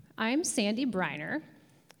I'm Sandy Breiner.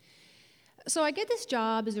 So I get this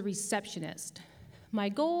job as a receptionist. My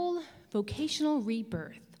goal, vocational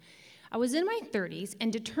rebirth. I was in my 30s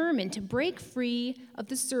and determined to break free of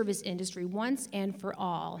the service industry once and for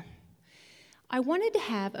all. I wanted to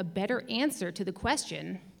have a better answer to the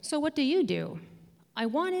question, so what do you do? I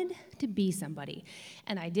wanted to be somebody,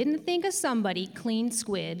 and I didn't think a somebody cleaned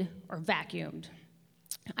squid or vacuumed.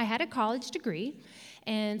 I had a college degree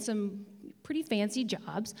and some pretty fancy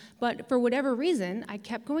jobs, but for whatever reason, I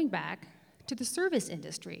kept going back to the service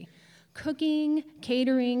industry. Cooking,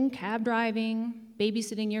 catering, cab driving,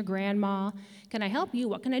 babysitting your grandma. Can I help you?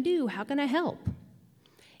 What can I do? How can I help?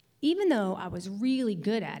 Even though I was really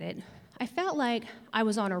good at it, I felt like I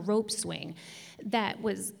was on a rope swing that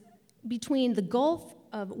was between the gulf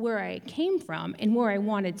of where I came from and where I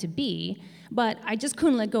wanted to be, but I just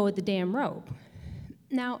couldn't let go of the damn rope.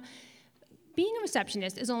 Now, being a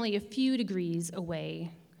receptionist is only a few degrees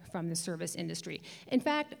away from the service industry. In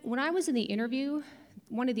fact, when I was in the interview,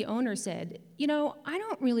 one of the owners said, I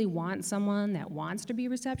don't really want someone that wants to be a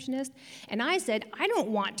receptionist. And I said, I don't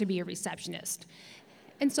want to be a receptionist.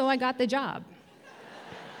 And so I got the job.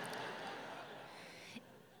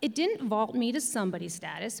 It didn't vault me to somebody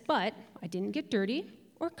status, but I didn't get dirty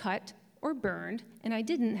or cut or burned, and I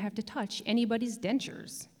didn't have to touch anybody's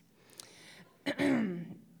dentures.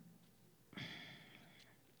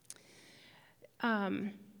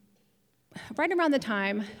 Right around the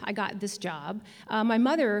time I got this job, my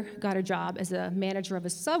mother got a job as a manager of a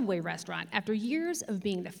Subway restaurant after years of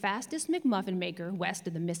being the fastest McMuffin maker west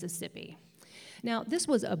of the Mississippi. Now, this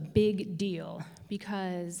was a big deal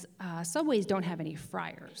because Subways don't have any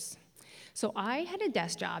fryers. So I had a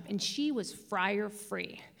desk job, and she was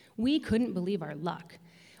fryer-free. We couldn't believe our luck.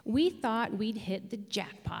 We thought we'd hit the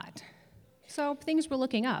jackpot. So things were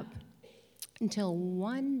looking up until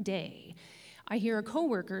one day, I hear a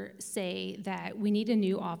coworker say that we need a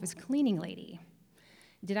new office cleaning lady.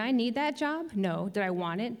 Did I need that job? No. Did I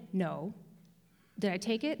want it? No. Did I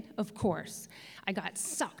take it? Of course. I got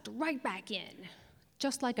sucked right back in,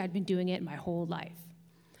 just like I'd been doing it my whole life.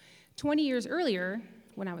 20 years earlier,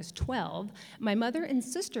 when I was 12, my mother and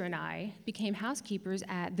sister and I became housekeepers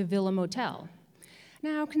at the Villa Motel.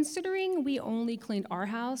 Now, considering we only cleaned our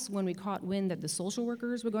house when we caught wind that the social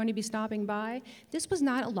workers were going to be stopping by, this was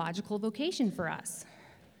not a logical vocation for us.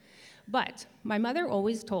 But my mother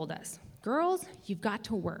always told us, girls, you've got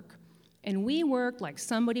to work. And we worked like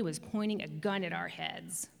somebody was pointing a gun at our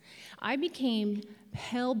heads. I became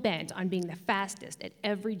hell-bent on being the fastest at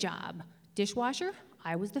every job. Dishwasher,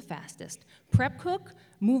 I was the fastest. Prep cook,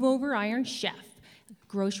 move-over iron chef.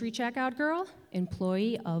 Grocery checkout girl,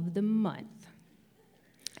 employee of the month.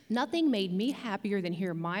 Nothing made me happier than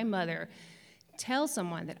hear my mother tell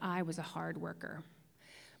someone that I was a hard worker.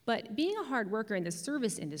 But being a hard worker in the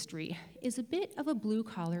service industry is a bit of a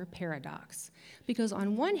blue-collar paradox, because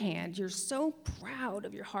on one hand, you're so proud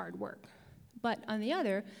of your hard work, but on the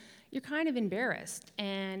other, you're kind of embarrassed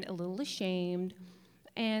and a little ashamed,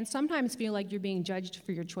 and sometimes feel like you're being judged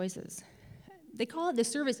for your choices. They call it the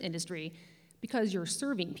service industry because you're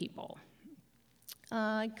serving people.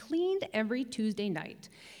 I cleaned every Tuesday night,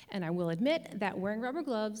 and I will admit that wearing rubber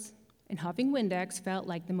gloves and huffing Windex felt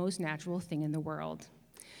like the most natural thing in the world.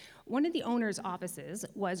 One of the owner's offices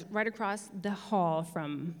was right across the hall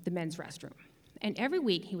from the men's restroom, and every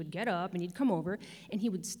week he would get up and he'd come over and he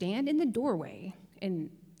would stand in the doorway and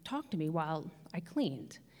talk to me while I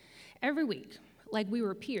cleaned. Every week, like we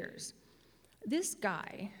were peers. This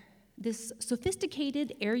guy, this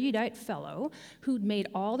sophisticated, erudite fellow who'd made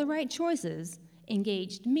all the right choices,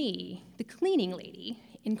 engaged me, the cleaning lady,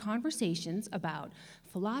 in conversations about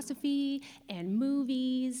philosophy and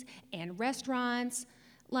movies and restaurants,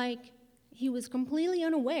 like he was completely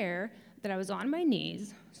unaware that I was on my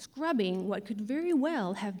knees scrubbing what could very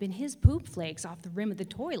well have been his poop flakes off the rim of the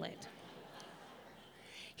toilet.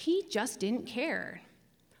 He just didn't care.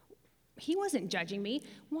 He wasn't judging me.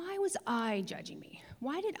 Why was I judging me?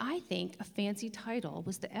 Why did I think a fancy title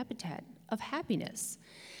was the epithet of happiness?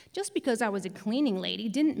 Just because I was a cleaning lady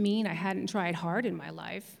didn't mean I hadn't tried hard in my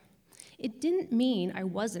life. It didn't mean I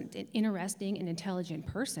wasn't an interesting and intelligent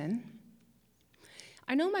person.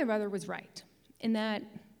 I know my brother was right in that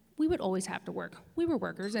we would always have to work. We were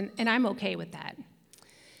workers, and I'm okay with that.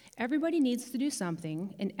 Everybody needs to do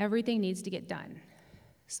something, and everything needs to get done.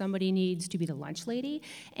 Somebody needs to be the lunch lady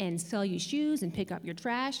and sell you shoes and pick up your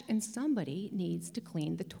trash, and somebody needs to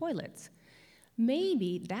clean the toilets.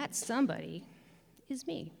 Maybe that somebody is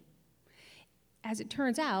me. As it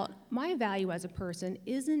turns out, my value as a person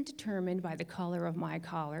isn't determined by the color of my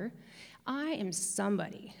collar. I am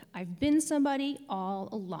somebody. I've been somebody all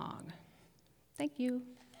along. Thank you.